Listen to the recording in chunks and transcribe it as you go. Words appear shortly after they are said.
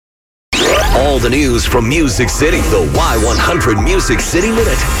All the news from Music City. The Y100 Music City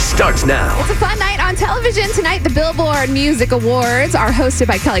Minute starts now. It's a fun night on television tonight. The Billboard Music Awards are hosted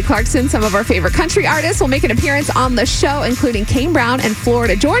by Kelly Clarkson. Some of our favorite country artists will make an appearance on the show, including Kane Brown and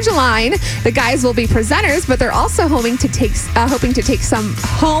Florida Georgia Line. The guys will be presenters, but they're also hoping to take some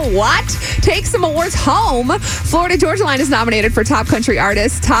awards home. Florida Georgia Line is nominated for Top Country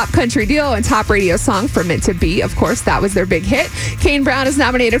Artist, Top Country Duo, and Top Radio Song for Meant to Be. Of course, that was their big hit. Kane Brown is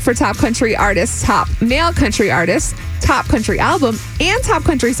nominated for Top Country Artist, Top Male Country Artist, Top Country Album, and Top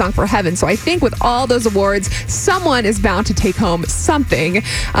Country Song for Heaven. So I think with all those awards, someone is bound to take home something. You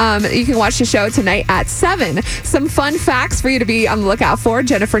can watch the show tonight at 7. Some fun facts for you to be on the lookout for.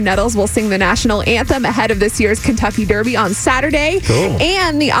 Jennifer Nettles will sing the national anthem ahead of this year's Kentucky Derby on Saturday. Cool.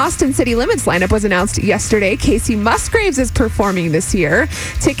 And the Austin City Limits lineup was announced yesterday. Kacey Musgraves is performing this year.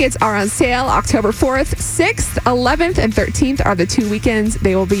 Tickets are on sale October 4th, 6th, 11th, and 13th are the 2 weekends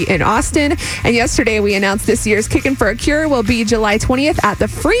they will be in Austin. And yesterday we announced this year's Kickin' for a Cure will be July 20th at the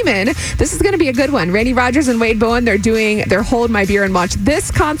Freeman. This is going to be a good one. Rogers and Wade Bowen, they're doing their Hold My Beer and Watch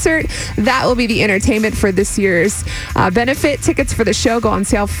This concert. That will be the entertainment for this year's benefit. Tickets for the show go on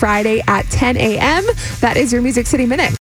sale Friday at 10 a.m. That is your Music City Minute.